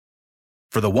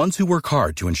For the ones who work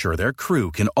hard to ensure their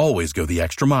crew can always go the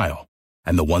extra mile,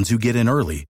 and the ones who get in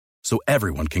early so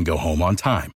everyone can go home on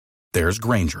time, there's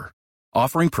Grainger,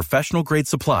 offering professional-grade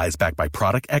supplies backed by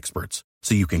product experts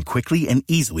so you can quickly and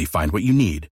easily find what you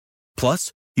need.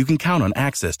 Plus, you can count on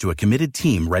access to a committed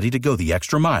team ready to go the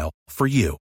extra mile for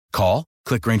you. Call,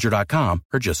 click Grainger.com,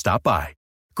 or just stop by.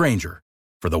 Grainger,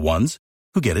 for the ones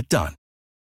who get it done.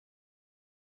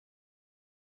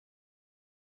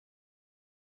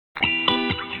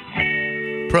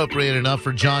 Appropriate enough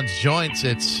for John's Joints.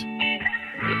 It's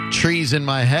Trees in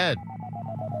My Head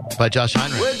by Josh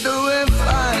Heinrich. We're doing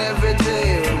fine every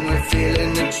day when we're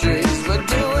feeling the trees. We're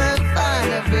doing fine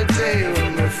every day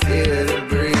when we feel the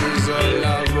breeze. Oh,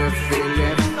 love, we're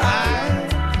feeling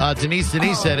fine.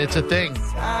 Denise said it's a thing.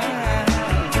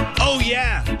 Oh,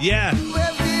 yeah. We're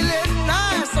feeling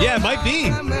nice. Yeah, it might be.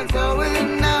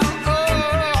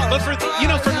 But for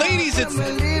ladies, it's,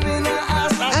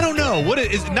 I don't know. What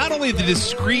it is, not only the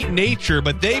discreet nature,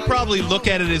 but they probably look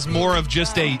at it as more of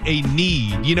just a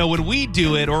need. You know, when we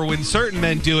do it, or when certain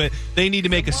men do it, they need to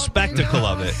make a spectacle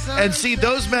of it. And see,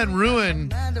 those men ruin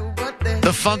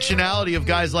the functionality of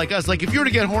guys like us. Like, if you were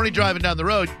to get horny driving down the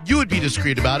road, you would be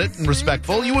discreet about it and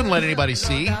respectful. You wouldn't let anybody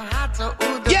see.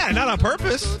 Yeah, not on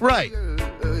purpose. Right.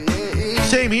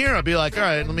 Same here. I'd be like, all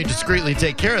right, let me discreetly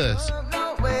take care of this.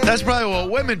 That's probably what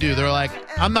women do. They're like,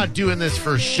 I'm not doing this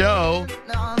for show.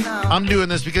 I'm doing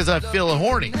this because I feel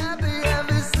horny.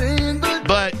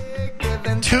 But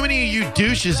too many of you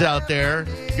douches out there,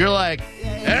 you're like,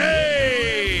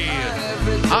 hey,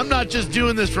 I'm not just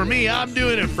doing this for me. I'm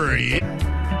doing it for you.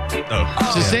 Oh,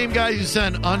 it's the same guy who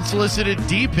sent unsolicited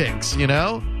D pics, you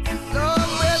know?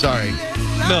 Sorry.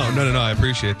 No. I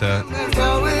appreciate that.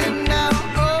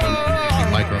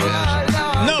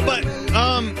 Micromanage. No, but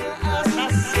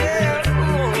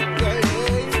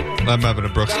I'm having a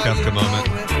Brooks Koepka moment.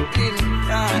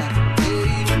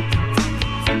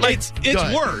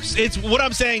 It's worse. It's what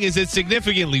I'm saying is it's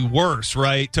significantly worse,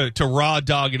 right? To raw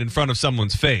dog it in front of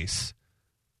someone's face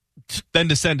than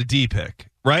to send a D pic,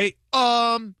 right?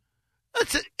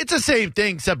 It's the same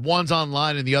thing, except one's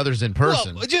online and the other's in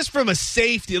person. Well, just from a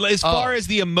safety, as far as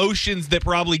the emotions that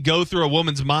probably go through a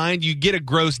woman's mind, you get a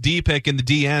gross D pic in the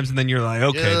DMs, and then you're like,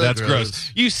 okay, that's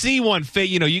gross. You see one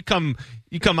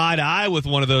you come eye to eye with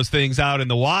one of those things out in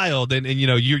the wild, and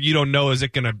you don't know, is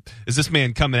this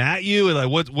man coming at you? Like,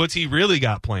 what's he really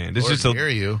got planned? It's just near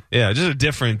you. Yeah, just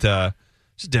different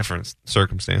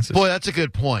circumstances. Boy, that's a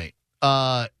good point.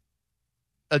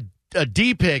 A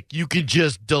D pic you could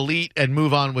just delete and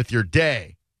move on with your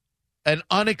day. An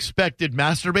unexpected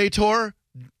masturbator,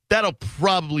 that'll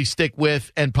probably stick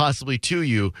with and possibly to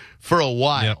you for a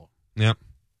while. Yep.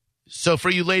 So for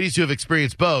you ladies who have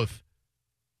experienced both,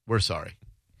 we're sorry.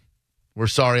 We're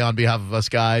sorry on behalf of us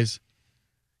guys.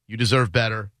 You deserve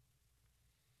better.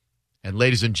 And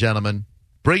ladies and gentlemen,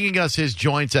 bringing us his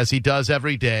joints as he does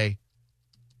every day,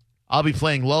 I'll be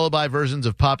playing lullaby versions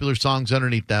of popular songs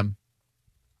underneath them.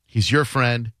 He's your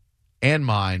friend and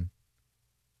mine,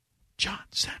 John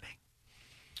Senning.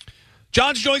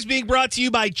 John's Joints being brought to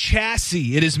you by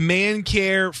Chassis. It is man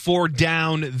care for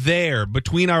down there.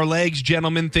 Between our legs,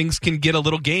 gentlemen, things can get a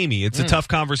little gamey. It's a tough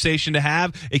conversation to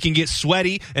have. It can get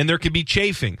sweaty, and there can be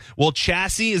chafing. Well,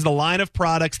 Chassis is the line of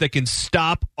products that can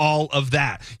stop all of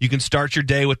that. You can start your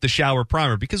day with the shower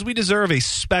primer, because we deserve a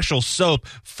special soap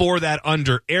for that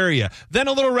under area. Then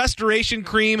a little restoration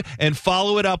cream, and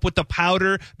follow it up with the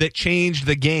powder that changed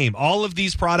the game. All of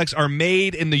these products are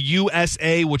made in the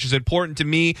USA, which is important to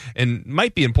me, and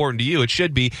might be important to you. It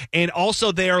should be. And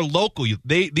also, they are local.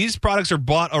 These products are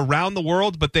bought around the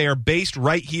world, but they are based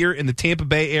right here in the Tampa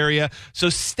Bay area. So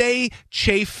stay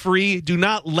chafe-free. Do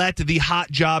not let the hot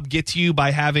job get to you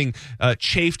by having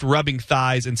chafed rubbing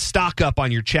thighs, and stock up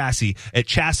on your Chassis at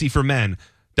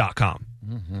chassisformen.com.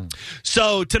 Mm-hmm.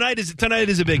 So tonight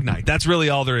is a big night. That's really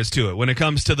all there is to it. When it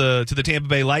comes to the Tampa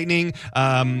Bay Lightning,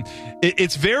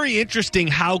 it's very interesting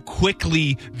how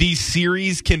quickly these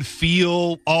series can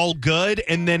feel all good,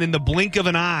 and then in the blink of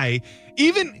an eye,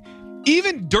 even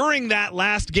during that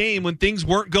last game when things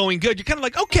weren't going good, you're kind of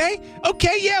like, okay,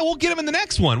 yeah, we'll get him in the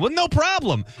next one. Well, no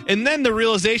problem. And then the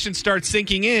realization starts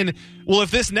sinking in, well, if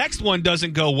this next one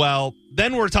doesn't go well,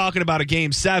 then we're talking about a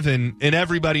Game 7, and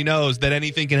everybody knows that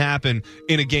anything can happen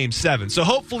in a Game 7. So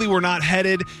hopefully we're not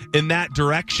headed in that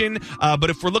direction. But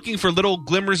if we're looking for little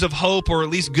glimmers of hope, or at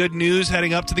least good news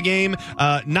heading up to the game,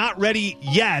 not ready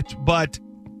yet, but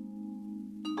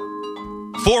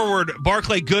Forward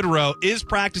Barclay Goodrow is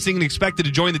practicing and expected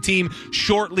to join the team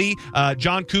shortly.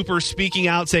 John Cooper speaking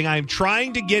out, saying, I am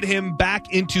trying to get him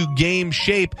back into game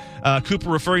shape. Cooper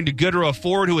referring to Goodrow, a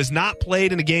forward who has not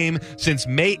played in a game since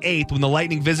May 8th when the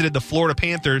Lightning visited the Florida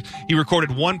Panthers. He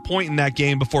recorded 1 point in that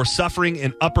game before suffering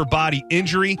an upper body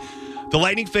injury. The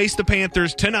Lightning face the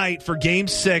Panthers tonight for Game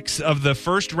 6 of the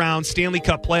first-round Stanley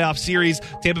Cup playoff series.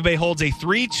 Tampa Bay holds a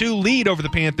 3-2 lead over the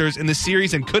Panthers in the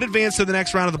series and could advance to the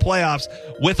next round of the playoffs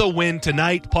with a win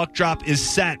tonight. Puck drop is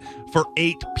set for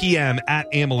 8 p.m. at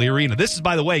Amalie Arena. This is,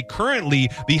 by the way, currently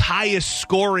the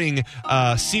highest-scoring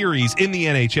series in the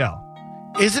NHL.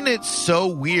 Isn't it so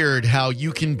weird how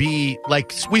you can be,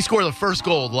 like, we scored the first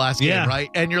goal of the last game, right?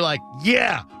 And you're like,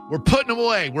 yeah, we're putting them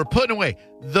away. We're putting them away.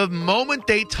 The moment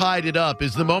they tied it up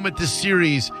is the moment this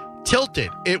series tilted.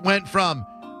 It went from,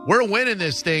 we're winning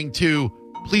this thing to,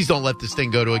 please don't let this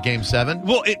thing go to a Game 7.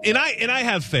 Well, and I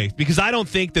have faith because I don't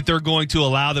think that they're going to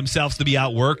allow themselves to be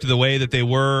outworked the way that they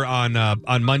were on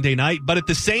Monday night. But at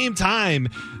the same time,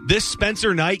 this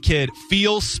Spencer Knight kid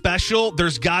feels special.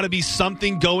 There's got to be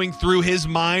something going through his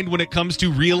mind when it comes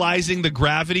to realizing the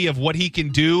gravity of what he can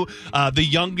do. The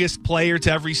youngest player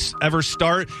to ever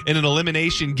start in an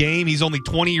elimination game. He's only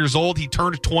 20 years old. He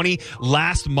turned 20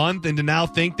 last month, and to now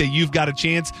think that you've got a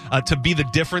chance to be the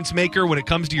difference maker when it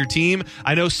comes to your team.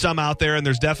 I know some out there, and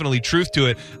there's definitely truth to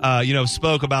it,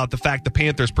 spoke about the fact the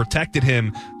Panthers protected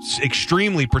him,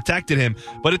 extremely protected him.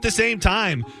 But at the same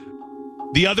time,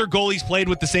 the other goalies played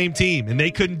with the same team, and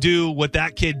they couldn't do what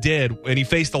that kid did, and he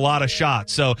faced a lot of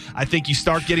shots. So I think you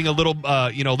start getting a little,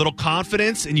 little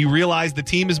confidence, and you realize the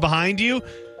team is behind you.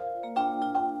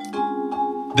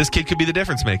 This kid could be the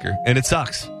difference maker, and it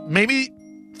sucks. Maybe,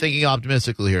 thinking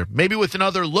optimistically here, maybe with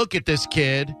another look at this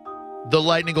kid, the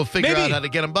Lightning will figure out how to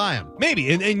get him by him.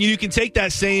 Maybe, and you can take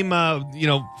that same,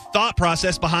 thought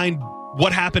process behind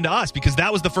what happened to us, because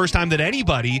that was the first time that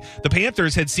the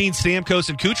Panthers had seen Stamkos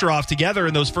and Kucherov together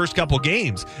in those first couple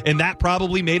games, and that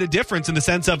probably made a difference in the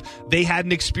sense of they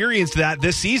hadn't experienced that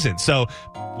this season. So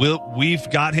we've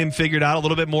got him figured out a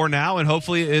little bit more now, and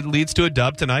hopefully it leads to a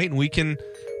dub tonight, and we can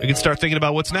start thinking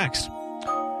about what's next.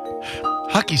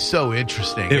 Hockey's so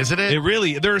interesting, isn't it? It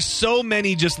really, there are so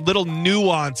many just little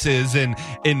nuances and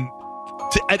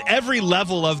at every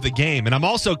level of the game. And I'm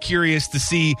also curious to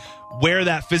see where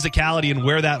that physicality and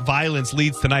where that violence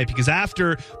leads tonight, because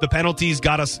after the penalties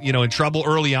got us, in trouble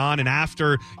early on, and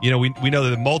after, we know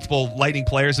that multiple Lightning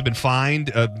players have been fined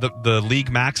the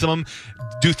league maximum,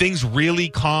 do things really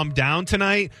calm down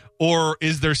tonight? Or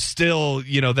is there still,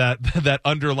 that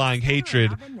underlying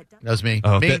hatred? That's me.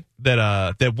 Oh, me?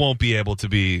 That won't be able to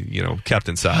be, kept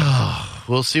inside.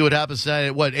 We'll see what happens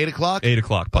tonight at 8 o'clock? 8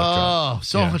 o'clock. Puck drop.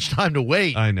 So much time to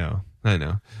wait. I know.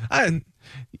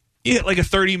 You hit like a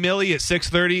 30 milli at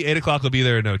 6:30. 8 o'clock will be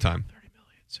there in no time. 30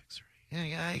 milli at 6:30.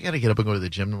 Yeah, I got to get up and go to the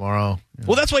gym tomorrow. Yeah.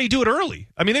 Well, that's why you do it early.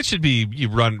 I mean, it should be you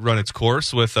run its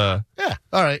course with Yeah.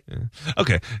 All right. Yeah.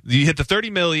 Okay. You hit the 30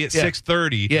 milli at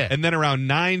 6:30. Yeah. And then around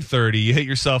 9:30, you hit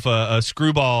yourself a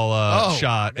screwball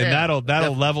shot, and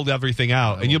that'll level everything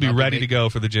out, and you'll be ready to go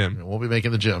for the gym. We'll be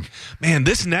making the gym. Man,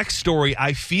 this next story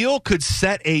I feel could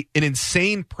set an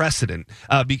insane precedent.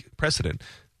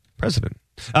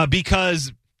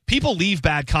 Because people leave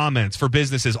bad comments for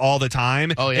businesses all the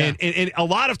time. Oh, yeah. And a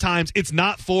lot of times it's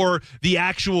not for the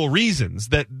actual reasons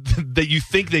that you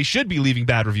think they should be leaving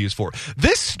bad reviews for.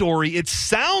 This story, it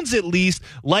sounds at least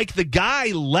like the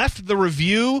guy left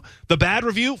the bad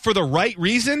review, for the right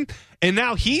reason, and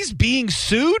now he's being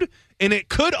sued, and it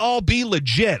could all be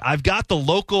legit. I've got the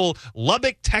local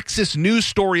Lubbock, Texas news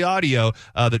story audio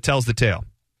that tells the tale.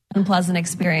 Unpleasant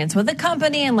experience with the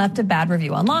company and left a bad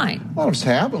review online. A lot of us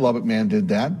have. A Lubbock man did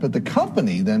that, but the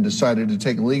company then decided to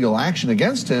take legal action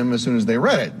against him as soon as they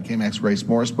read it. KMAX Grace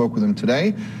Moore spoke with him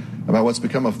today about what's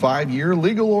become a 5-year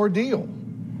legal ordeal.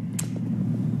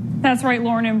 That's right,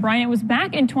 Lauren and Brian. It was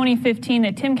back in 2015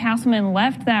 that Tim Castleman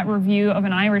left that review of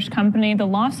an Irish company. The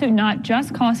lawsuit not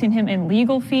just costing him in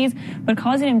legal fees, but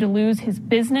causing him to lose his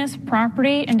business,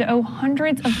 property, and to owe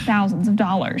hundreds of thousands of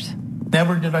dollars.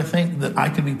 Never did I think that I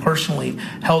could be personally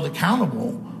held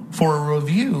accountable for a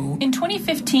review. In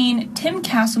 2015, Tim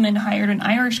Castleman hired an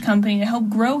Irish company to help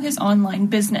grow his online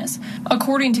business.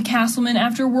 According to Castleman,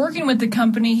 after working with the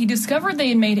company, he discovered they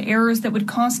had made errors that would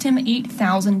cost him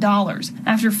 $8,000.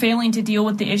 After failing to deal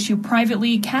with the issue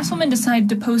privately, Castleman decided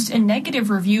to post a negative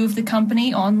review of the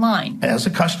company online. As a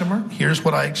customer, here's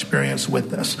what I experienced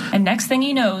with this. And next thing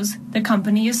he knows, the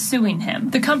company is suing him.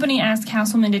 The company asked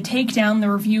Castleman to take down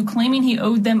the review, claiming he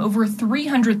owed them over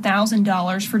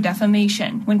 $300,000 for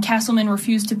defamation. When When Castleman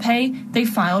refused to pay, they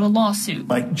filed a lawsuit.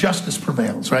 Like, justice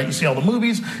prevails, right? You see all the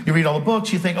movies, you read all the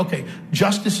books, you think, okay,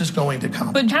 justice is going to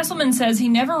come. But Castleman says he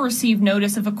never received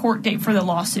notice of a court date for the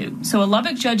lawsuit. So a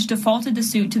Lubbock judge defaulted the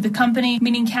suit to the company,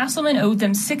 meaning Castleman owed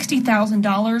them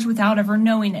 $60,000 without ever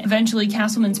knowing it. Eventually,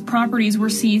 Castleman's properties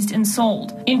were seized and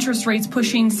sold. Interest rates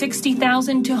pushing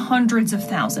 $60,000 to hundreds of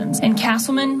thousands. And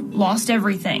Castleman lost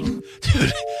everything.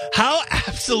 Dude, how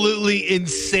absolutely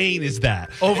insane is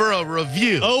that? Over a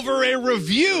review. Over a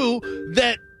review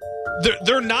that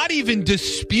they're not even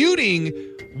disputing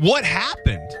what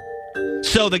happened.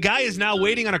 So the guy is now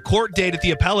waiting on a court date at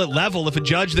the appellate level. If a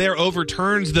judge there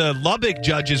overturns the Lubbock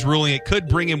judge's ruling, it could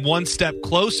bring him one step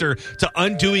closer to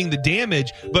undoing the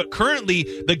damage. But currently,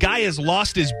 the guy has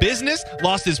lost his business,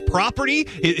 lost his property.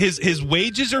 His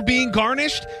wages are being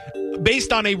garnished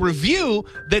based on a review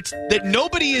that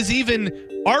nobody is even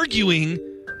arguing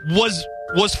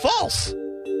was false.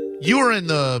 You were in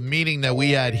the meeting that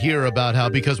we had here about how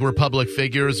because we're public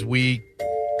figures, we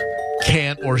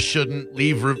can't or shouldn't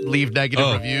leave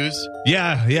negative reviews.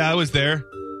 Yeah, I was there.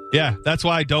 Yeah, that's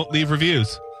why I don't leave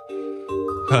reviews.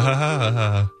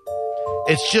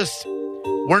 It's just,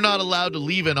 we're not allowed to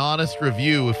leave an honest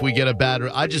review if we get a bad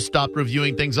I just stopped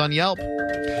reviewing things on Yelp.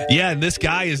 Yeah, and this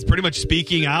guy is pretty much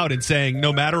speaking out and saying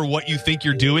no matter what you think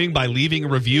you're doing by leaving a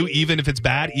review, even if it's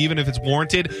bad, even if it's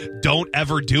warranted, don't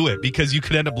ever do it because you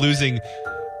could end up losing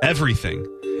everything.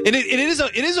 And it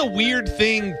is a weird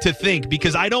thing to think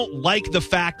because I don't like the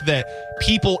fact that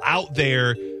people out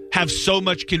there have so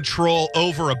much control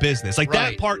over a business. Like,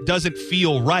 that part doesn't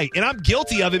feel right. And I'm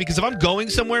guilty of it because if I'm going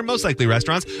somewhere, most likely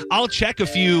restaurants, I'll check a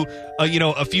few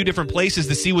different places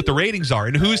to see what the ratings are.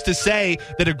 And who's to say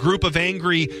that a group of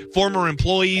angry former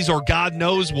employees or God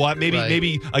knows what,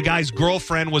 maybe a guy's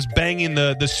girlfriend was banging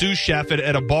the sous chef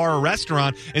at a bar or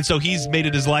restaurant, and so he's made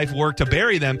it his life work to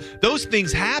bury them. Those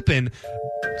things happen.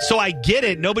 So I get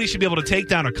it. Nobody should be able to take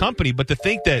down a company, but to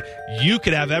think that you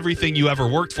could have everything you ever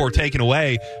worked for taken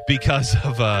away because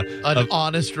of an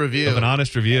honest review. Of an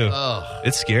honest review. Oh,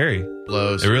 it's scary.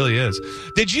 Blows. It really is.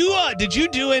 Did you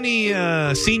do any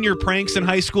senior pranks in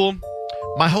high school?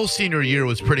 My whole senior year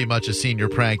was pretty much a senior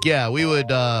prank. Yeah, we would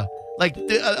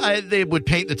they would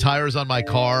paint the tires on my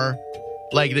car.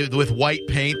 Like, with white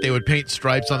paint, they would paint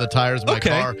stripes on the tires of my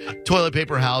car. Toilet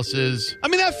paper houses. I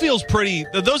mean, that feels pretty...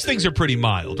 Those things are pretty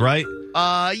mild, right?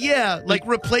 Yeah. Like,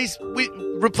 replace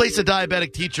a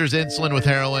diabetic teacher's insulin with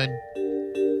heroin.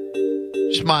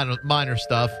 Just minor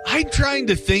stuff. I'm trying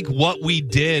to think what we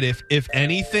did, if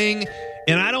anything...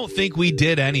 And I don't think we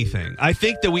did anything. I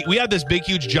think that we had this big,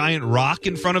 huge, giant rock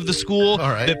in front of the school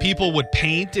that people would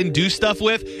paint and do stuff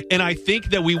with. And I think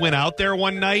that we went out there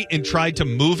one night and tried to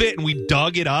move it, and we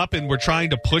dug it up and we're trying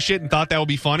to push it and thought that would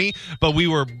be funny, but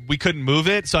we couldn't move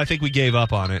it, so I think we gave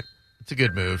up on it. It's a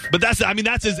good move. But that's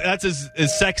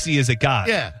as sexy as it got.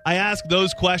 Yeah. I ask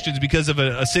those questions because of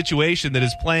a situation that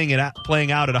is playing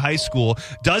out at a high school.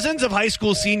 Dozens of high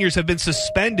school seniors have been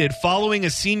suspended following a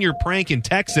senior prank in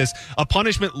Texas, a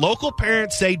punishment local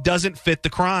parents say doesn't fit the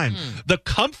crime. The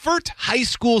Comfort High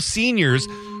School seniors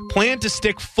plan to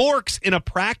stick forks in a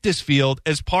practice field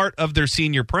as part of their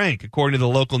senior prank, according to the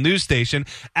local news station.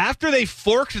 After they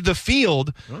forked the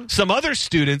field, some other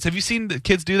students, have you seen the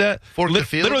kids do that? Fork the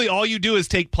field? Literally all you do is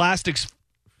take plastic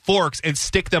forks and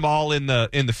stick them all in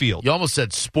the field. You almost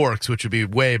said sporks, which would be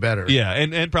way better. Yeah,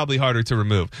 and probably harder to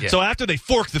remove. Yeah. So after they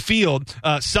forked the field,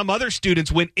 some other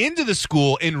students went into the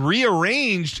school and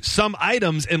rearranged some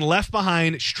items and left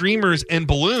behind streamers and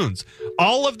balloons.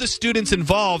 All of the students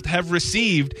involved have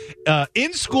received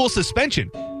in-school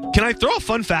suspension. Can I throw a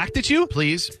fun fact at you?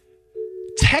 Please.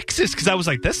 Texas, because I was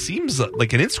like, this seems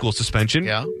like an in-school suspension.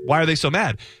 Yeah. Why are they so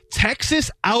mad?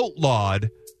 Texas outlawed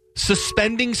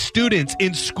suspending students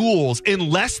in schools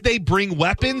unless they bring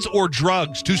weapons or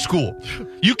drugs to school.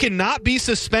 You cannot be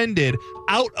suspended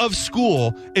out of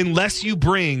school unless you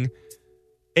bring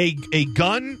a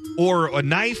gun or a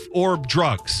knife or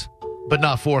drugs. But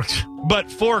not forks.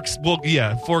 But forks,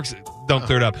 forks don't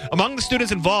clear it up. Among the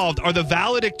students involved are the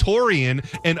valedictorian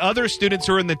and other students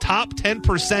who are in the top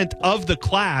 10% of the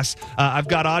class. I've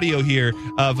got audio here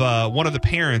of one of the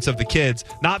parents of the kids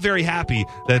not very happy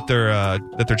that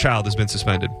their child has been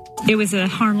suspended. It was a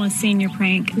harmless senior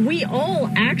prank. We all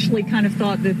actually kind of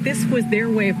thought that this was their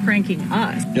way of pranking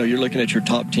us. You know, you're looking at your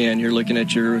top 10, you're looking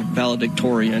at your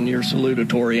valedictorian, your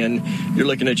salutatorian, you're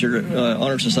looking at your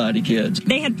honor society kids.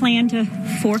 They had planned to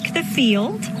fork the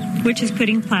field which is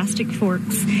putting plastic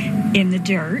forks in the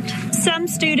dirt. Some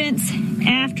students,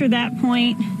 after that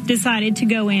point, decided to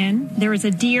go in. There was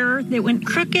a deer that went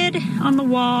crooked on the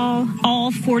wall.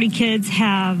 All 40 kids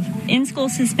have in-school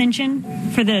suspension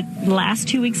for the last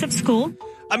 2 weeks of school.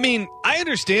 I mean, I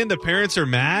understand the parents are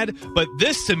mad, but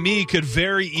this to me could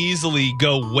very easily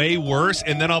go way worse.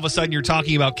 And then all of a sudden you're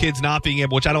talking about kids not being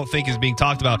able, which I don't think is being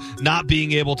talked about, not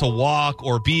being able to walk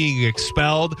or being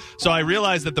expelled. So I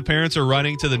realize that the parents are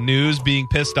running to the news being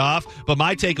pissed off. But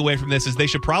my takeaway from this is they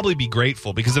should probably be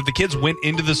grateful, because if the kids went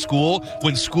into the school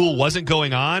when school wasn't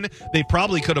going on, they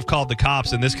probably could have called the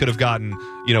cops and this could have gotten,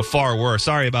 far worse.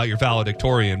 Sorry about your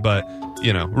valedictorian, but,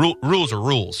 rules are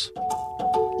rules.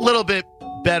 A little bit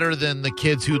better than the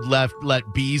kids who'd let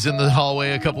bees in the hallway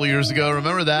a couple of years ago.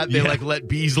 Remember that? They let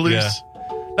bees loose. Yeah.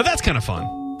 Now that's kind of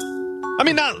fun. I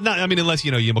mean, not. I mean, unless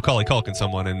you Macaulay Culkin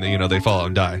someone and they fall out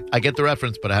and die. I get the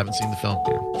reference, but I haven't seen the film.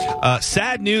 Yeah.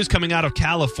 Sad news coming out of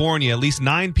California. At least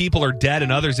 9 people are dead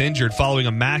and others injured following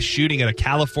a mass shooting at a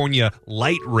California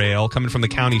light rail coming from the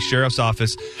county sheriff's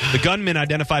office. The gunman,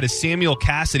 identified as Samuel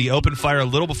Cassidy, opened fire a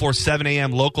little before 7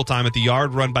 a.m. local time at the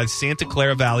yard run by the Santa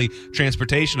Clara Valley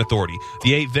Transportation Authority.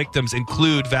 The 8 victims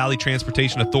include Valley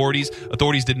Transportation Authorities.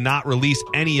 Authorities did not release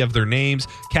any of their names.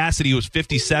 Cassidy, who was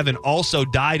 57, also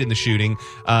died in the shooting.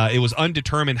 It was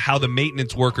undetermined how the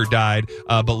maintenance worker died,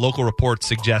 but local reports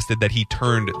suggested that he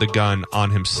turned the gun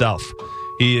on himself.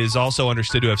 He is also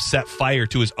understood to have set fire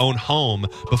to his own home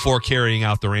before carrying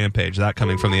out the rampage. That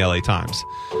coming from the LA Times.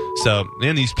 So,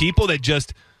 man, these people that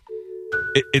just...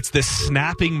 It's this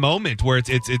snapping moment where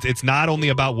it's not only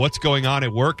about what's going on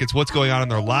at work, it's what's going on in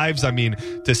their lives. I mean,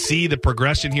 to see the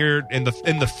progression here and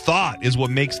the thought is what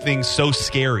makes things so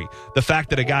scary. The fact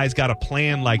that a guy's got a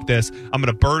plan like this: I'm going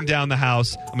to burn down the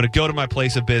house, I'm going to go to my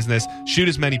place of business, shoot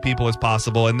as many people as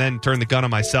possible, and then turn the gun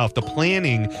on myself. The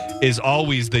planning is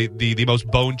always the most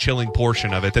bone-chilling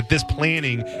portion of it. That this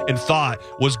planning and thought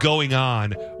was going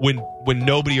on when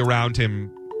nobody around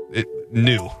him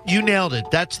knew. You nailed it.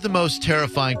 That's the most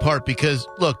terrifying part, because,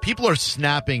 look, people are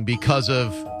snapping because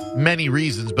of many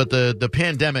reasons, but the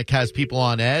pandemic has people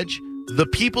on edge. The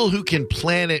people who can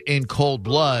plan it in cold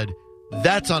blood,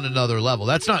 that's on another level.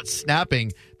 That's not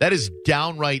snapping. That is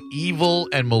downright evil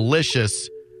and malicious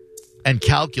and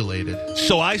calculated.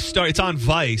 So it's on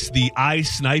Vice, the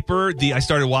Sniper. I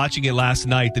started watching it last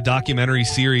night, the documentary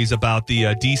series about the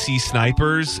DC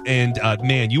snipers. And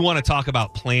man, you want to talk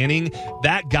about planning.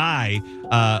 That guy,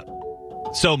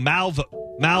 so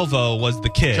Malvo was the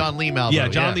kid. John Lee Malvo. Yeah,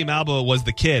 John Lee Malvo was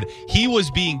the kid. He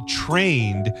was being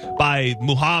trained by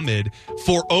Muhammad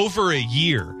for over a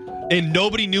year. And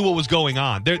nobody knew what was going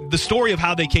on. The story of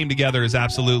how they came together is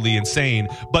absolutely insane.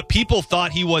 But people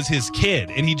thought he was his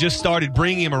kid, and he just started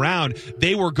bringing him around.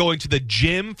 They were going to the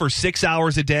gym for 6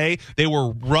 hours a day. They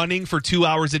were running for 2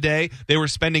 hours a day. They were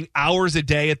spending hours a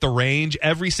day at the range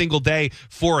every single day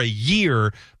for a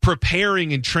year,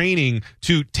 preparing and training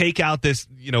to take out this,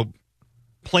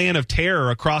 plan of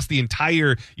terror across the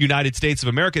entire United States of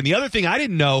America. And the other thing I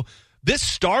didn't know, this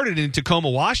started in Tacoma,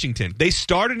 Washington. They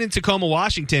started in Tacoma,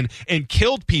 Washington, and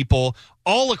killed people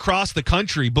all across the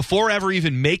country before ever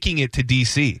even making it to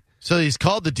D.C. So he's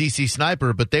called the DC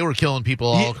Sniper, but they were killing people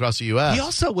all across the U.S. He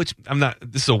also, this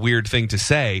is a weird thing to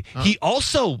say, he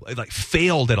also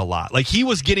failed at a lot. Like, he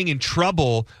was getting in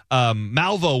trouble,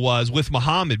 Malvo was, with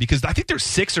Muhammad, because I think there's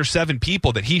 6 or 7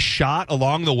 people that he shot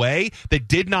along the way that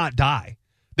did not die.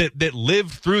 That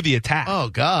lived through the attack. Oh,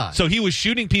 God. So he was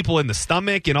shooting people in the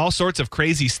stomach and all sorts of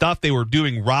crazy stuff. They were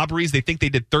doing robberies. They think they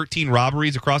did 13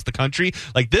 robberies across the country.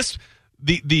 Like this,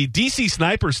 the DC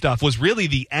Sniper stuff was really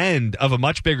the end of a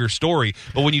much bigger story.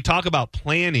 But when you talk about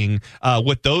planning,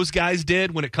 what those guys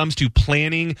did when it comes to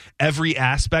planning every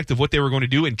aspect of what they were going to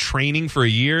do and training for a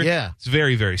year, it's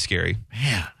very, very scary.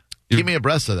 Man, keep me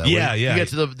abreast of that. Yeah. You get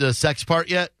to the sex part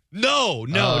yet? No.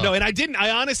 And I didn't. I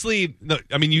honestly,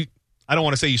 I don't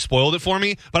want to say you spoiled it for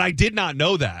me, but I did not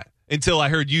know that until I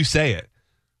heard you say it.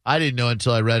 I didn't know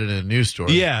until I read it in a news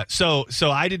story. Yeah, so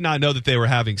I did not know that they were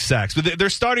having sex, but they're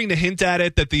starting to hint at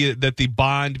it, that the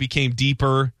bond became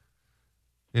deeper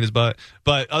in his butt.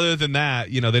 But other than that,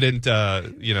 they didn't.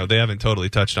 They haven't totally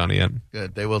touched on it yet.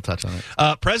 Good, they will touch on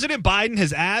it. President Biden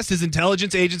has asked his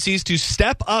intelligence agencies to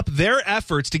step up their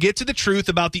efforts to get to the truth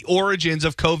about the origins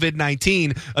of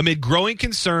COVID-19 amid growing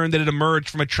concern that it emerged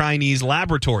from a Chinese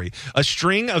laboratory. A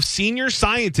string of senior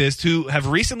scientists who have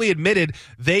recently admitted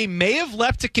they may have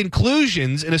leapt to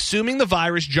conclusions in assuming the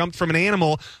virus jumped from an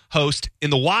animal host in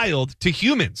the wild to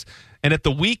humans. And at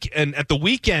the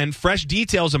weekend, fresh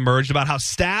details emerged about how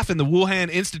staff in the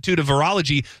Wuhan Institute of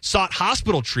Virology sought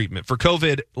hospital treatment for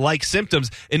COVID-like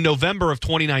symptoms in November of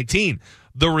 2019.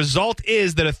 The result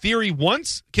is that a theory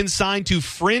once consigned to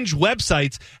fringe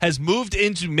websites has moved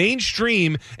into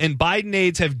mainstream, and Biden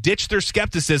aides have ditched their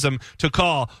skepticism to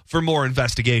call for more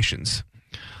investigations.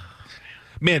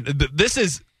 Man, this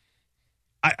is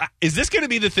this going to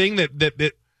be the thing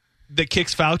that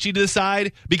kicks Fauci to the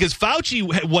side? Because Fauci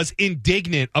was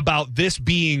indignant about this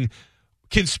being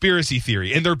conspiracy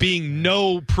theory and there being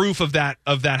no proof of that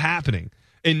happening.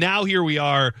 And now here we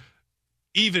are.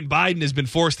 Even Biden has been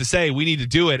forced to say we need to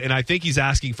do it, and I think he's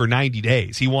asking for 90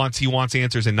 days. He wants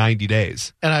answers in 90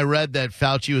 days. And I read that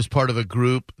Fauci was part of a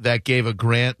group that gave a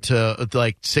grant to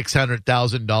like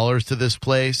 $600,000 to this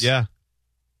place. Yeah.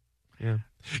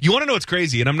 You want to know what's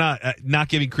crazy? And I'm not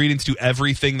giving credence to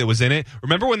everything that was in it.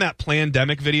 Remember when that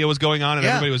Plandemic video was going on and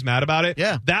everybody was mad about it?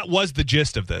 Yeah. That was the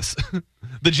gist of this.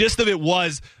 The gist of it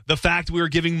was the fact we were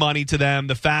giving money to them,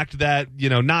 the fact that,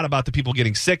 not about the people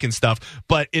getting sick and stuff,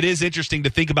 but it is interesting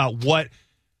to think about what,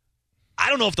 I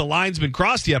don't know if the line's been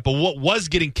crossed yet, but what was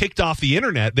getting kicked off the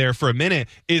internet there for a minute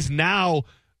is now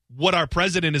what our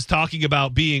president is talking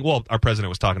about being, well, our president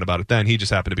was talking about it then. He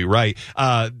just happened to be right.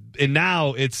 And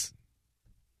now it's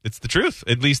the truth,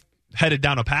 at least headed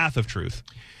down a path of truth.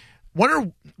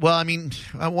 I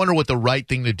wonder what the right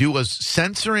thing to do was.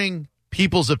 Censoring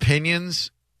people's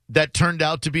opinions that turned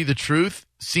out to be the truth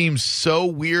seems so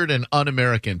weird and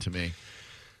un-American to me.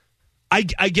 I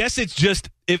guess it's just,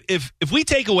 if we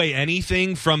take away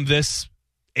anything from this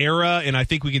era, and I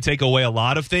think we can take away a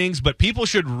lot of things, but people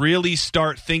should really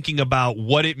start thinking about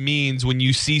what it means when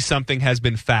you see something has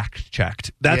been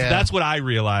fact-checked. That's what I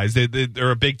realized,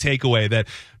 or a big takeaway, that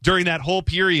during that whole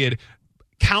period,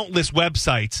 countless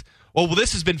websites, well,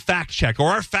 this has been fact-checked,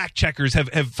 or our fact-checkers have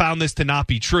found this to not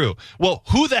be true. Well,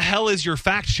 who the hell is your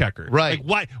fact-checker? Right.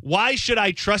 Like, why should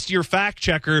I trust your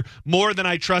fact-checker more than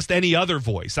I trust any other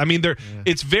voice? I mean,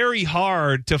 it's very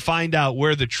hard to find out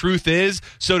where the truth is,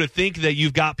 so to think that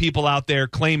you've got people out there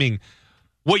claiming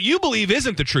what you believe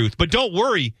isn't the truth, but don't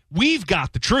worry, we've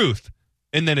got the truth,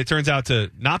 and then it turns out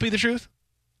to not be the truth?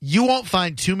 You won't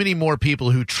find too many more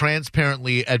people who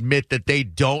transparently admit that they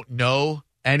don't know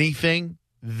anything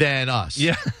than us.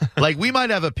 Yeah. Like, we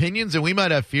might have opinions and we might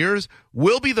have fears.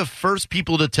 We'll be the first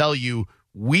people to tell you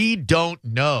we don't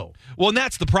know. Well, and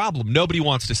that's the problem. Nobody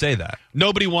wants to say that.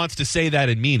 Nobody wants to say that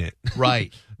and mean it.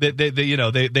 Right.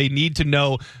 They need to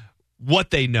know what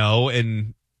they know,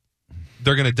 and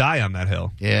they're going to die on that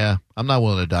hill. Yeah, I'm not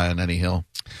willing to die on any hill.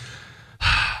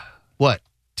 What?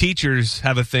 Teachers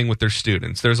have a thing with their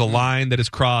students. There's a line that is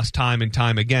crossed time and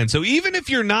time again. So even if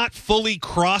you're not fully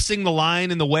crossing the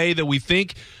line in the way that we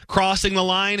think crossing the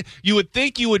line, you would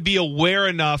think you would be aware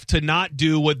enough to not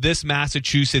do what this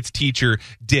Massachusetts teacher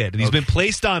did. And he's been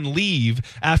placed on leave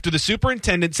after the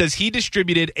superintendent says he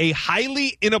distributed a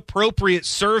highly inappropriate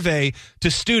survey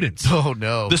to students. Oh,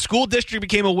 no. The school district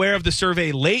became aware of the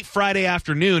survey late Friday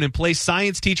afternoon and placed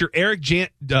science teacher Eric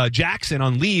Jackson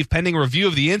on leave pending review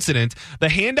of the incident. The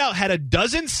handout had a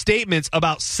dozen statements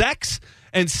about sex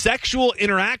and sexual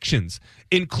interactions,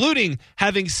 including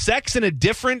having sex in a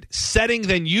different setting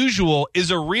than usual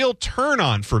is a real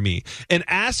turn-on for me, and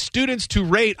asked students to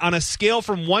rate on a scale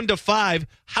from 1 to 5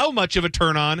 how much of a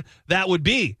turn-on that would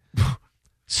be.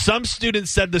 Some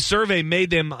students said the survey made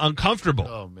them uncomfortable.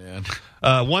 Oh, man.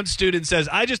 One student says,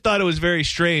 I just thought it was very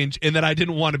strange and that I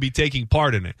didn't want to be taking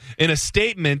part in it. In a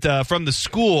statement from the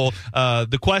school,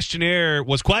 the questionnaire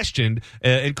was questioned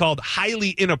and called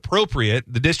highly inappropriate.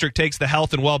 The district takes the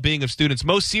health and well-being of students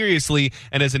most seriously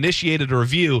and has initiated a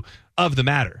review of the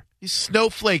matter. These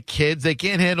snowflake kids, they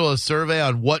can't handle a survey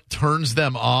on what turns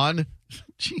them on.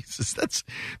 Jesus,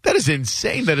 that is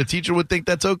insane that a teacher would think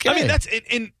that's okay. I mean, that's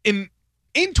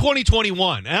in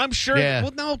 2021, and I'm sure. Yeah.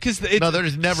 Well, no, because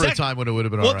there's never a time when it would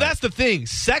have been. Well, all right. that's the thing.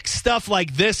 Sex stuff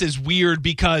like this is weird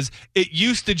because it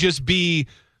used to just be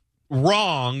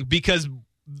wrong because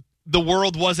the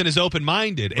world wasn't as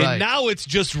open-minded, and now it's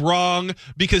just wrong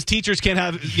because teachers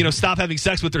can't stop having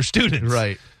sex with their students.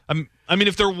 Right. I mean,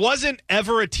 if there wasn't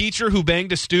ever a teacher who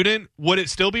banged a student, would it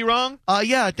still be wrong?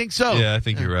 Yeah, I think so. Yeah, I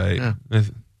think you're right. Yeah.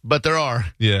 But there are.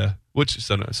 Yeah.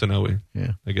 So now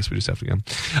I guess we just have to go.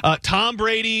 Tom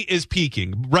Brady is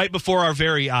peaking right before our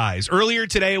very eyes. Earlier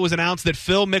today, it was announced that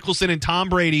Phil Mickelson and Tom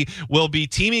Brady will be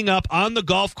teaming up on the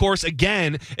golf course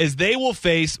again as they will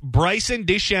face Bryson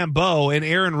DeChambeau and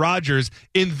Aaron Rodgers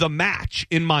in the match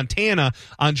in Montana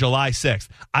on July 6th.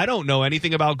 I don't know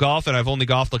anything about golf, and I've only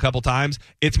golfed a couple times.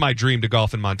 It's my dream to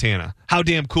golf in Montana. How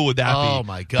damn cool would that be? Oh,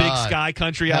 my God. Big sky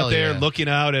country Hell out there, yeah. looking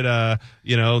out at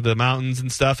the mountains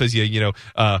and stuff as you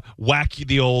whack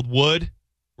the old wood,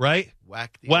 right?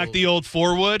 Whack the old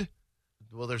 4-wood.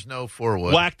 Well, there's no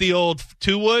 4-wood. Whack the old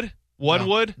 2-wood. One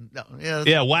wood.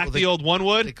 No, Whack the old one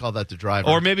wood. They call that the driver.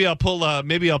 Or maybe I'll pull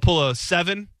a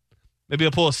 7. Maybe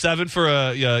I'll pull a 7 for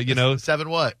a 7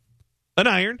 what? An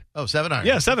iron. Oh, 7 iron.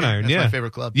 Yeah, 7 iron. That's yeah, my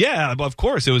favorite club. Yeah, of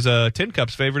course. It was Tin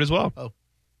Cup's favorite as well. Oh,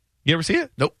 you ever see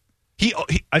it? Nope.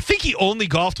 I think he only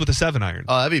golfed with a 7 iron.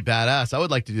 Oh, that'd be badass. I would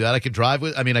like to do that. I could drive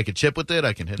with. I mean, I could chip with it.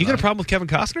 I can hit. You got a problem with Kevin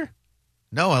Costner?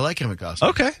 No, I like Kevin Costner.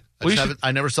 Okay.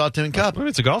 I never saw Tin Cup.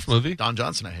 It's a golf movie. Don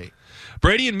Johnson, I hate.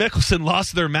 Brady and Mickelson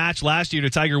lost their match last year to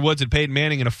Tiger Woods and Peyton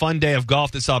Manning in a fun day of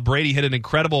golf that saw Brady hit an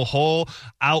incredible hole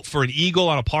out for an eagle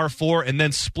on a par 4 and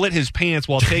then split his pants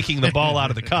while taking the ball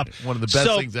out of the cup. One of the best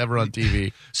things ever on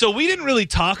TV. So we didn't really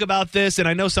talk about this, and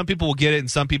I know some people will get it and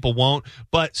some people won't.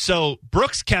 But so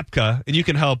Brooks Koepka, and you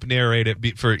can help narrate it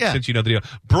since you know the deal.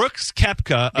 Brooks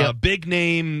Koepka, a big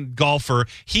name golfer,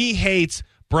 he hates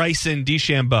Bryson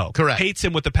DeChambeau. Correct. Hates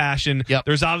him with a passion. Yep.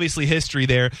 There's obviously history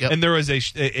there. Yep. And there was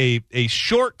a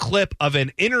short clip of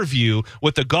an interview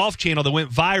with the Golf Channel that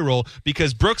went viral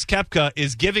because Brooks Koepka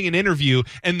is giving an interview,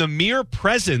 and the mere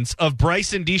presence of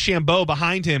Bryson DeChambeau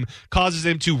behind him causes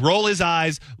him to roll his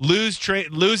eyes, lose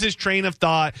his train of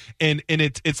thought, and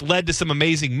it's led to some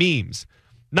amazing memes.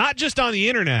 Not just on the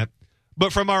internet,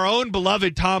 but from our own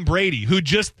beloved Tom Brady, who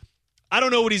just... I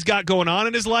don't know what he's got going on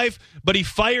in his life, but he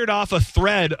fired off a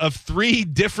thread of 3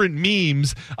 different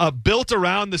memes built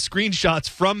around the screenshots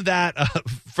from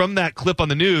that clip on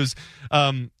the news.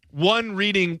 One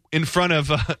reading in front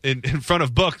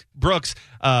of Brooks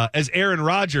as Aaron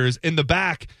Rodgers, in the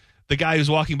back, the guy who's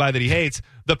walking by that he hates,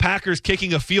 the Packers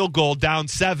kicking a field goal down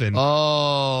 7.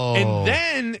 Oh. And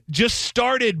then just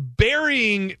started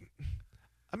burying...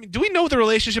 I mean, do we know the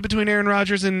relationship between Aaron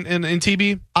Rodgers and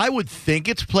TB? I would think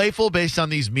it's playful based on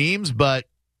these memes, but...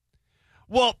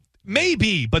 Well,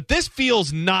 maybe, but this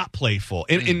feels not playful.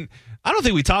 And I don't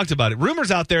think we talked about it.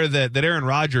 Rumors out there that Aaron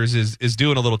Rodgers is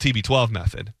doing a little TB12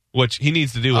 method, which he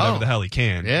needs to do whatever the hell he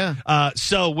can. Yeah.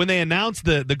 So when they announced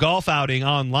the golf outing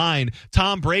online,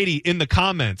 Tom Brady in the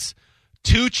comments...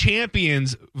 2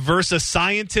 champions versus a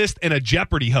scientist and a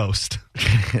Jeopardy host.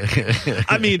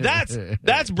 I mean,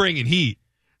 that's bringing heat.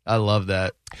 I love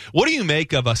that. What do you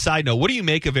make of a side note? What do you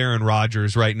make of Aaron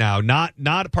Rodgers right now?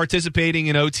 Not participating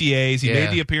in OTAs. He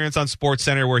made the appearance on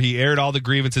SportsCenter where he aired all the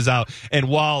grievances out. And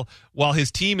while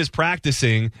his team is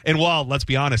practicing, and while, let's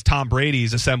be honest, Tom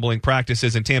Brady's assembling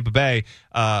practices in Tampa Bay,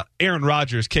 Aaron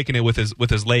Rodgers kicking it with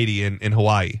his lady in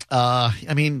Hawaii.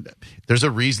 I mean, there's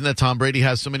a reason that Tom Brady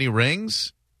has so many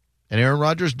rings. And Aaron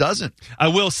Rodgers doesn't. I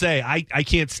will say, I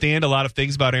can't stand a lot of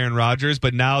things about Aaron Rodgers,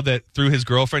 but now that through his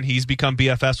girlfriend, he's become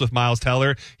BFFs with Miles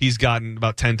Teller, he's gotten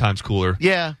about 10 times cooler.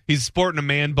 Yeah. He's sporting a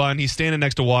man bun. He's standing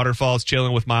next to waterfalls,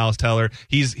 chilling with Miles Teller.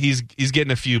 He's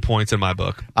getting a few points in my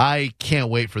book. I can't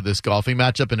wait for this golfing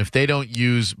matchup, and if they don't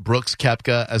use Brooks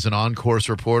Koepka as an on-course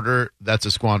reporter, that's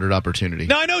a squandered opportunity.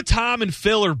 Now, I know Tom and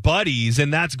Phil are buddies,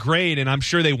 and that's great, and I'm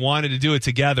sure they wanted to do it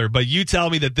together, but you tell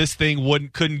me that this thing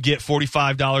couldn't get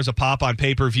 $45 a pop on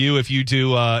pay-per-view if you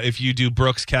do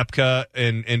Brooks Koepka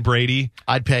and Brady.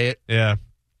 I'd pay it. Yeah.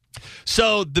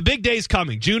 So the big day's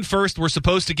coming. June 1st, we're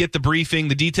supposed to get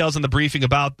the details on the briefing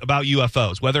about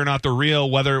UFOs, whether or not they're real,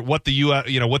 what the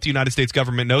United States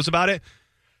government knows about it.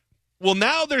 Well,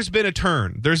 now there's been a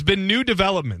turn. There's been new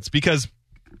developments because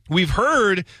we've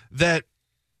heard that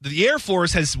the Air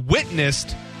Force has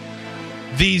witnessed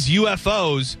these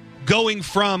UFOs going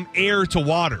from air to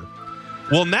water.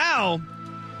 Well, now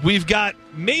we've got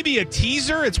maybe a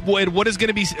teaser. It's what is going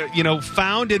to be,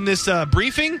 found in this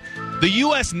briefing. The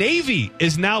U.S. Navy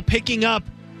is now picking up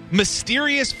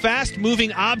mysterious,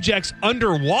 fast-moving objects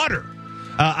underwater.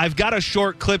 I've got a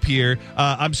short clip here.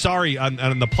 I'm sorry,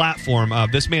 on the platform.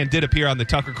 This man did appear on the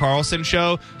Tucker Carlson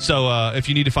show, so if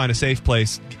you need to find a safe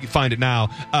place, find it now.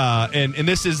 And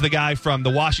this is the guy from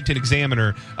the Washington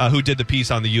Examiner who did the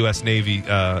piece on the U.S. Navy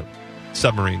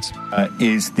submarines.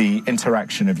 Is the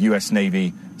interaction of U.S.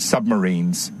 Navy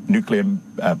submarines, nuclear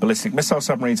ballistic missile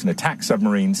submarines and attack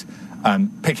submarines,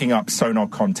 picking up sonar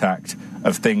contact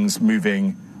of things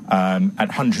moving at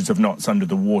hundreds of knots under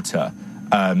the water.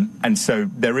 And so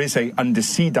there is a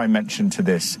undersea dimension to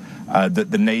this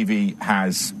that the Navy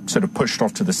has sort of pushed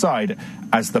off to the side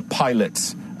as the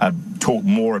pilots talk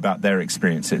more about their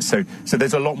experiences. So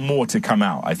there's a lot more to come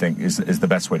out, I think, is the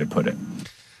best way to put it.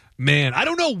 Man, I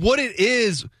don't know what it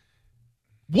is.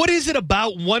 What is it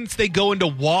about once they go into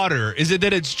water? Is it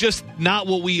that it's just not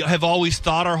what we have always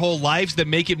thought our whole lives that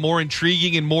make it more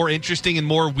intriguing and more interesting and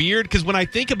more weird? Because when I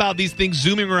think about these things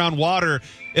zooming around water,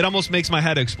 it almost makes my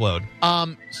head explode.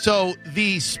 So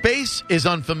the space is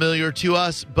unfamiliar to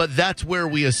us, but that's where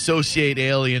we associate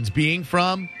aliens being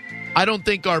from. I don't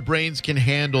think our brains can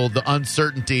handle the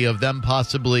uncertainty of them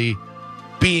possibly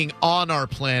being on our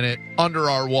planet, under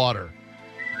our water.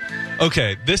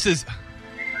 Okay, this is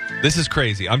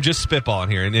crazy. I'm just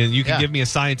spitballing here, and you can give me a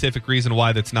scientific reason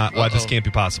why this can't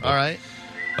be possible. All right.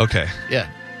 Okay. Yeah.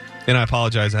 And I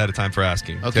apologize ahead of time for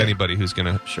asking to anybody who's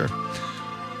going to. Sure.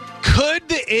 Could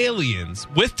the aliens,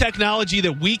 with technology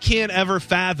that we can't ever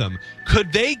fathom,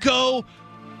 could they go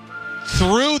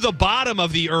through the bottom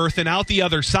of the Earth and out the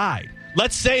other side?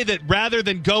 Let's say that rather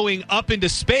than going up into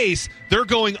space, they're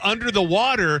going under the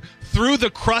water through the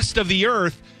crust of the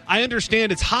Earth. I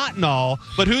understand it's hot and all,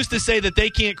 but who's to say that they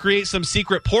can't create some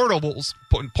secret portals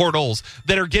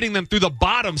that are getting them through the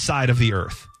bottom side of the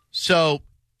Earth? So,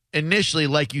 initially,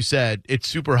 like you said, it's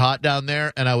super hot down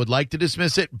there, and I would like to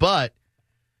dismiss it, but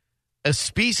a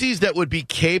species that would be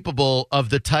capable of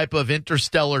the type of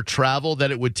interstellar travel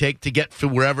that it would take to get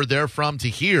from wherever they're from to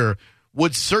here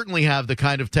would certainly have the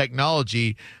kind of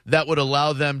technology that would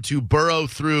allow them to burrow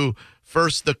through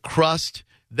first the crust,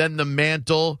 then the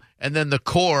mantle, and then the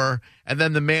core, and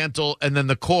then the mantle, and then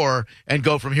the core, and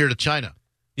go from here to China.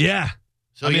 Yeah.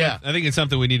 So, I think it's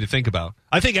something we need to think about.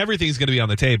 I think everything's going to be on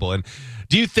the table. And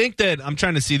do you think that, I'm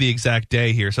trying to see the exact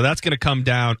day here, so that's going to come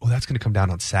down, that's going to come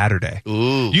down on Saturday.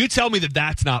 Ooh. You tell me that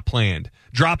that's not planned.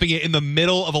 Dropping it in the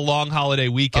middle of a long holiday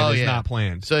weekend is not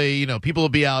planned. So, people will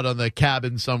be out on the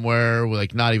cabin somewhere,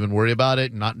 like not even worry about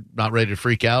it, not ready to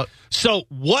freak out. So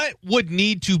what would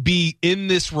need to be in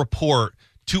this report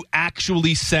to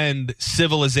actually send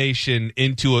civilization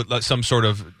into some sort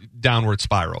of downward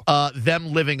spiral?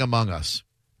 Them living among us.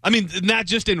 I mean, not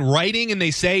just in writing and they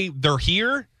say they're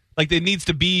here. Like, it needs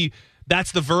to be,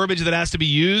 that's the verbiage that has to be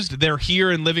used. They're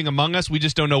here and living among us. We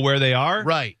just don't know where they are.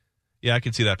 Right. Yeah, I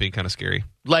can see that being kind of scary.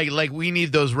 Like we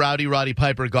need those Rowdy Roddy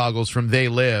Piper goggles from They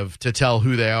Live to tell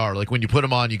who they are. Like, when you put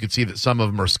them on, you can see that some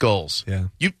of them are skulls. Yeah.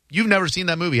 You've never seen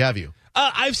that movie, have you?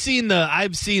 I've seen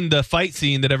the fight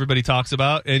scene that everybody talks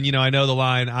about, and I know the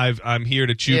line. I'm here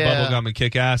to chew bubblegum and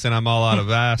kick ass, and I'm all out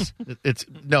of ass.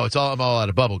 I'm all out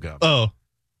of bubblegum. Oh,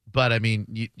 but I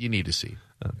mean, you need to see.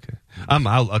 Okay,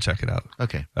 I'll check it out.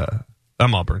 Okay,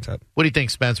 I'm all burnt up. What do you think,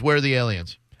 Spence? Where are the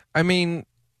aliens? I mean,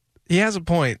 he has a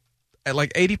point.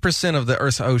 Like 80% of the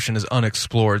Earth's ocean is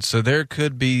unexplored, so there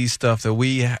could be stuff that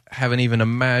we haven't even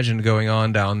imagined going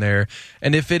on down there.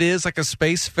 And if it is like a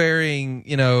spacefaring,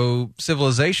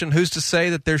 civilization, who's to say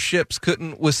that their ships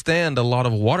couldn't withstand a lot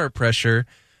of water pressure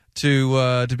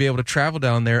to be able to travel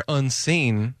down there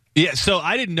unseen? Yeah, so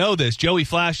I didn't know this. Joey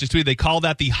Flash just tweeted they call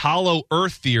that the hollow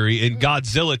Earth theory in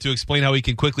Godzilla to explain how he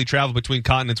can quickly travel between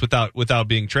continents without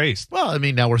being traced. Well, I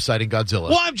mean, now we're citing Godzilla.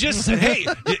 Well, I'm just saying, hey,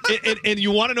 and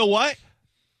you want to know what?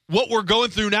 What we're going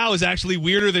through now is actually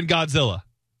weirder than Godzilla.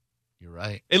 You're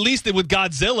right. At least with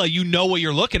Godzilla, you know what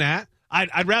you're looking at.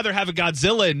 I'd rather have a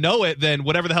Godzilla and know it than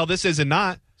whatever the hell this is and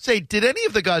not. Say, did any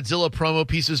of the Godzilla promo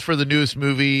pieces for the newest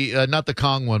movie, not the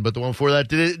Kong one, but the one before that,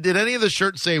 did any of the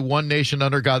shirts say One Nation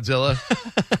Under Godzilla?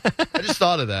 I just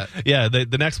thought of that. Yeah,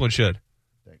 the next one should.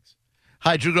 Thanks.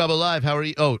 Hi, Drew Grabo Live. How are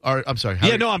you? I'm sorry.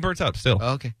 I'm burnt up still.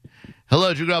 Oh, okay.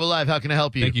 Hello, Drew Grabo Live. How can I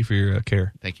help you? Thank you for your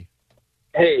care. Thank you.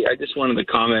 Hey, I just wanted to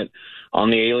comment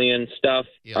on the alien stuff.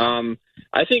 Yeah.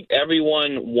 I think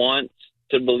everyone wants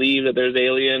to believe that there's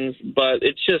aliens, but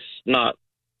it's just not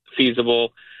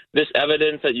feasible. This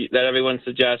evidence that everyone's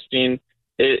suggesting,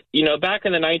 back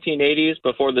in the 1980s,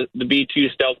 before the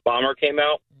B-2 stealth bomber came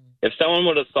out, if someone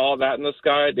would have saw that in the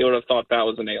sky, they would have thought that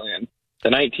was an alien. The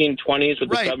 1920s with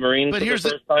the submarines for the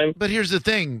first time. But here's the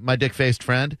thing, my dick-faced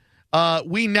friend.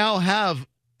 We now have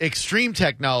extreme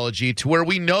technology to where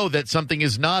we know that something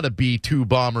is not a B-2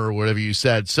 bomber or whatever you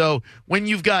said. So when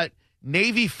you've got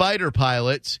Navy fighter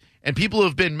pilots and people who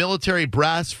have been military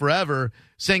brass forever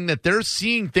saying that they're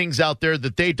seeing things out there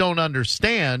that they don't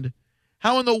understand,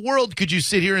 how in the world could you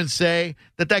sit here and say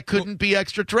that couldn't be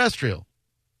extraterrestrial?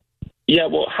 Yeah,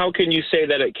 well, how can you say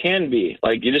that it can be?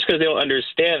 Like, just because they don't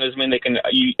understand doesn't mean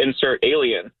you insert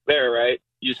alien there, right?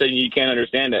 You say you can't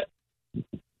understand it.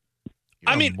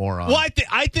 Moron. Well,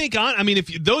 I think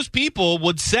if those people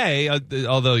would say,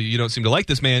 although you don't seem to like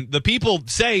this man, the people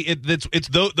say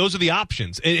those are the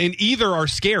options, and either are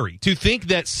scary. To think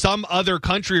that some other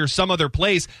country or some other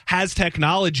place has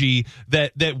technology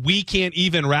that we can't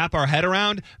even wrap our head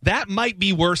around, that might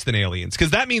be worse than aliens, because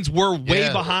that means we're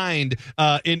way behind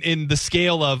in the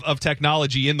scale of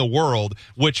technology in the world,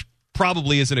 which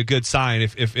probably isn't a good sign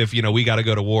if we got to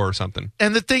go to war or something.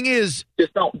 And the thing is,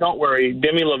 just don't worry.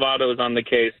 Demi Lovato is on the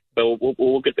case, so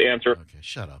we'll get the answer. Okay,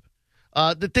 shut up.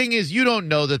 The thing is, you don't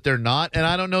know that they're not, and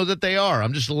I don't know that they are.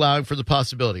 I'm just allowing for the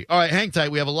possibility. All right, hang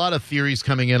tight. We have a lot of theories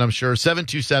coming in, I'm sure.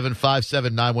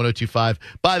 727-579-1025.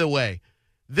 By the way,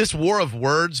 this war of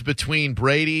words between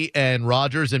Brady and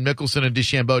Rodgers and Mickelson and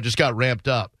DeChambeau just got ramped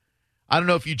up. I don't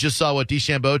know if you just saw what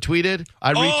DeChambeau tweeted.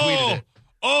 I retweeted it.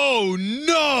 Oh,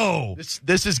 no.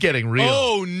 This is getting real.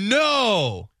 Oh,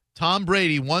 no. Tom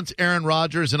Brady, once Aaron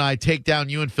Rodgers and I take down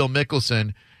you and Phil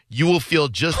Mickelson, you will feel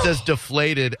just as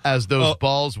deflated as those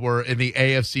balls were in the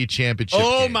AFC Championship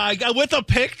game. My God. With a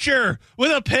picture.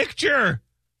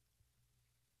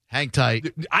 Hang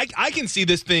tight. I can see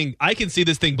this thing. I can see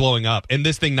this thing blowing up and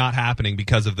this thing not happening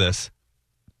because of this.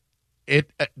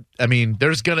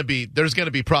 There's gonna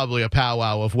be probably a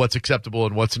powwow of what's acceptable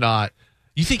and what's not.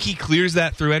 You think he clears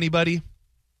that through anybody?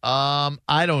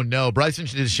 I don't know. Bryson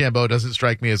DeChambeau doesn't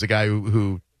strike me as a guy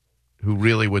who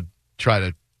really would try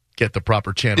to get the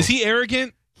proper channel. Is he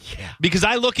arrogant? Yeah. Because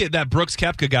I look at that Brooks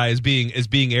Koepka guy as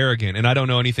being arrogant, and I don't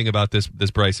know anything about this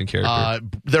Bryson character.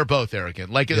 They're both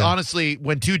arrogant. Honestly,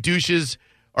 when two douches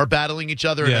are battling each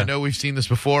other, and I know we've seen this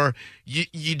before,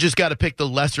 you just got to pick the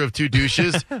lesser of two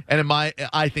douches, and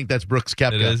I think that's Brooks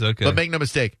Koepka. It is, okay. But make no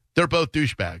mistake, they're both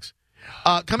douchebags.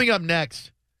 Coming up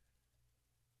next,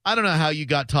 I don't know how you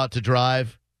got taught to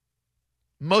drive.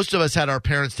 Most of us had our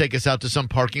parents take us out to some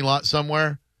parking lot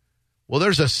somewhere. Well,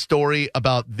 there's a story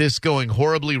about this going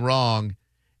horribly wrong,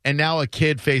 and now a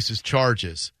kid faces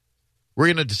charges. We're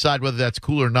going to decide whether that's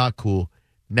cool or not cool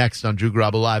next on Drew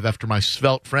Garabo Live after my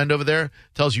svelte friend over there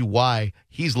tells you why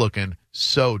he's looking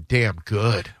so damn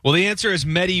good. Well, the answer is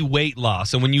Medi weight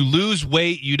loss. And when you lose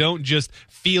weight, you don't just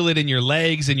feel it in your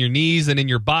legs and your knees and in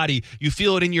your body. You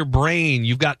feel it in your brain.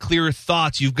 You've got clearer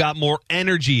thoughts. You've got more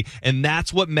energy. And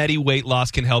that's what Medi weight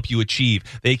loss can help you achieve.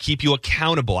 They keep you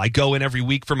accountable. I go in every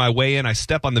week for my weigh-in. I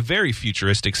step on the very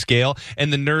futuristic scale,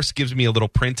 and the nurse gives me a little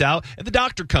printout, and the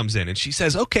doctor comes in, and she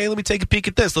says, okay, let me take a peek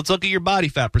at this. Let's look at your body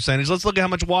fat percentage. Let's look at how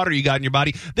much water you got in your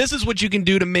body. This is what you can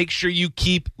do to make sure you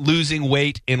keep losing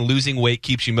weight, and losing weight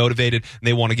keeps you motivated, and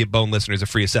they want to give Bone listeners a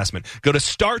free assessment. Go to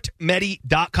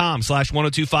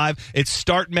startmedi.com/1025. It's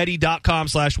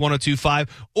startmedi.com/1025,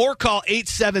 or call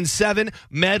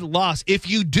 877-MED-LOSS. If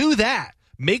you do that,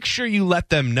 make sure you let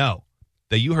them know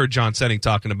that you heard John Senning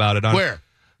talking about it on Where?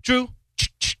 Drew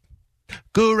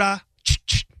Garabo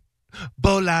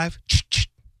Live.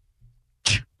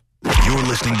 You're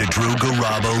listening to Drew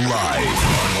Garabo Live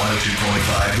on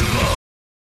 102.5 The Bone.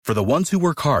 For the ones who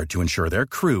work hard to ensure their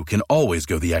crew can always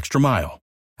go the extra mile,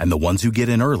 and the ones who get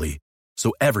in early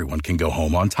so everyone can go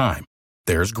home on time,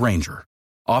 there's Grainger,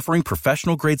 offering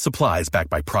professional-grade supplies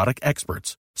backed by product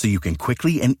experts so you can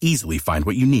quickly and easily find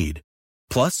what you need.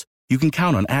 Plus, you can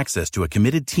count on access to a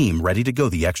committed team ready to go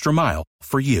the extra mile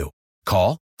for you.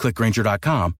 Call, click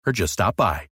Grainger.com, or just stop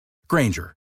by.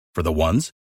 Grainger, for the ones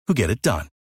who get it done.